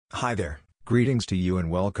Hi there, greetings to you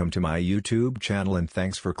and welcome to my YouTube channel and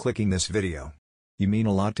thanks for clicking this video. You mean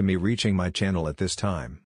a lot to me reaching my channel at this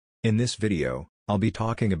time. In this video, I'll be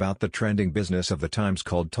talking about the trending business of the times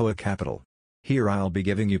called TOA Capital. Here I'll be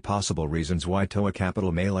giving you possible reasons why TOA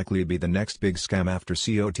Capital may likely be the next big scam after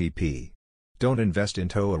COTP. Don't invest in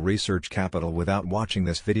TOA Research Capital without watching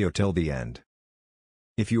this video till the end.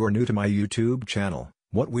 If you are new to my YouTube channel,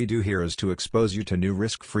 what we do here is to expose you to new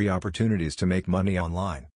risk-free opportunities to make money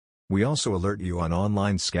online. We also alert you on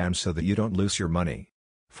online scams so that you don't lose your money.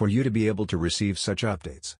 For you to be able to receive such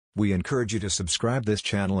updates, we encourage you to subscribe this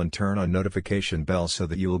channel and turn on notification bell so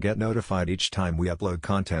that you will get notified each time we upload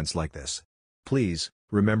contents like this. Please,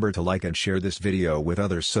 remember to like and share this video with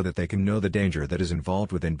others so that they can know the danger that is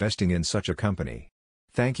involved with investing in such a company.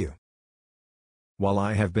 Thank you. While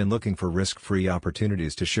I have been looking for risk-free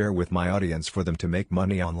opportunities to share with my audience for them to make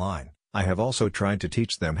money online, I have also tried to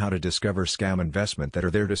teach them how to discover scam investment that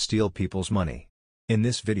are there to steal people's money. In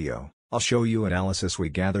this video, I'll show you analysis we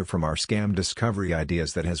gather from our scam discovery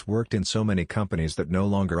ideas that has worked in so many companies that no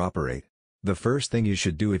longer operate. The first thing you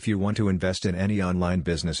should do if you want to invest in any online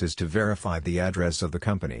business is to verify the address of the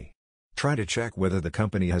company. Try to check whether the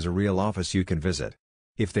company has a real office you can visit.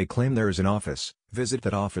 If they claim there is an office, visit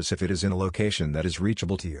that office if it is in a location that is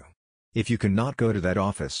reachable to you. If you cannot go to that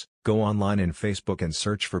office, go online in Facebook and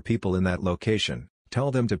search for people in that location,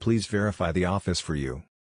 tell them to please verify the office for you.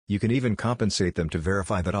 You can even compensate them to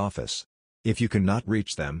verify that office. If you cannot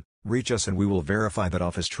reach them, reach us and we will verify that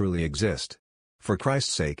office truly exists. For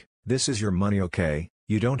Christ's sake, this is your money, okay?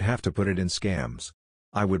 You don't have to put it in scams.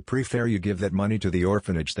 I would prefer you give that money to the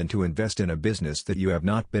orphanage than to invest in a business that you have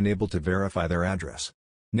not been able to verify their address.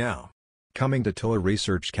 Now, coming to TOA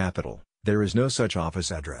Research Capital, there is no such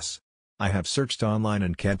office address. I have searched online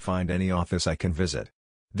and can't find any office I can visit.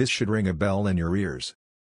 This should ring a bell in your ears.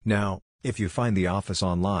 Now, if you find the office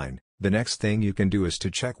online, the next thing you can do is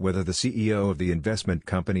to check whether the CEO of the investment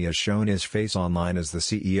company has shown his face online as the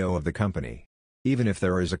CEO of the company. Even if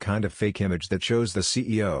there is a kind of fake image that shows the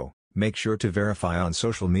CEO, make sure to verify on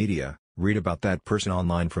social media, read about that person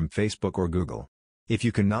online from Facebook or Google. If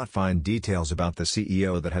you cannot find details about the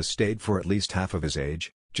CEO that has stayed for at least half of his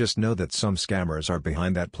age, just know that some scammers are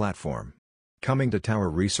behind that platform. Coming to TOA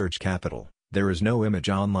Research Capital, there is no image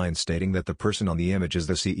online stating that the person on the image is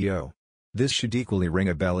the CEO. This should equally ring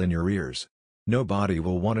a bell in your ears. Nobody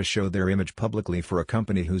will want to show their image publicly for a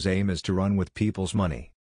company whose aim is to run with people's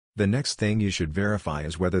money. The next thing you should verify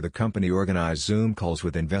is whether the company organizes Zoom calls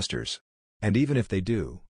with investors. And even if they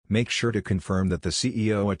do, make sure to confirm that the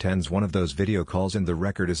CEO attends one of those video calls and the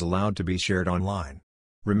record is allowed to be shared online.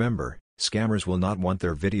 Remember, scammers will not want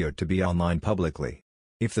their video to be online publicly.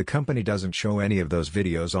 If the company doesn't show any of those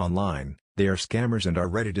videos online, they are scammers and are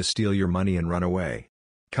ready to steal your money and run away.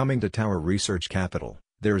 Coming to TOA Research Capital,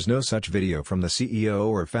 there is no such video from the CEO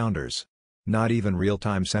or founders. Not even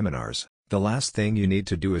real-time seminars. The last thing you need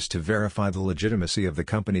to do is to verify the legitimacy of the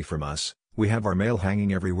company from us. We have our mail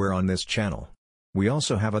hanging everywhere on this channel. We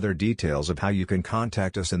also have other details of how you can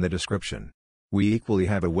contact us in the description. We equally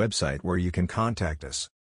have a website where you can contact us.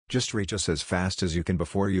 Just reach us as fast as you can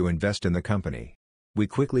before you invest in the company. We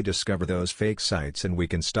quickly discover those fake sites and we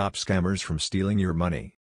can stop scammers from stealing your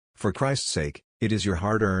money. For Christ's sake, it is your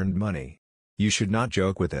hard-earned money. You should not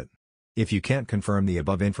joke with it. If you can't confirm the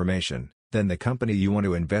above information, then the company you want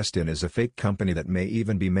to invest in is a fake company that may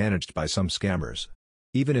even be managed by some scammers.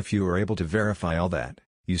 Even if you are able to verify all that,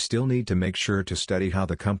 you still need to make sure to study how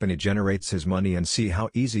the company generates his money and see how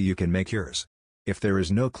easy you can make yours. If there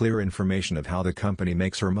is no clear information of how the company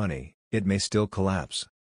makes her money, it may still collapse.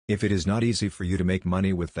 If it is not easy for you to make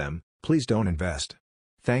money with them, please don't invest.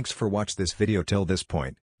 Thanks for watching this video till this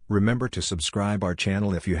point. Remember to subscribe our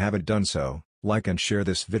channel if you haven't done so, like and share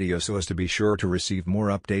this video so as to be sure to receive more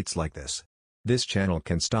updates like this. This channel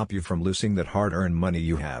can stop you from losing that hard-earned money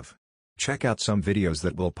you have. Check out some videos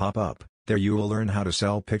that will pop up. There you will learn how to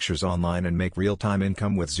sell pictures online and make real-time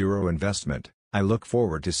income with zero investment. I look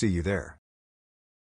forward to see you there.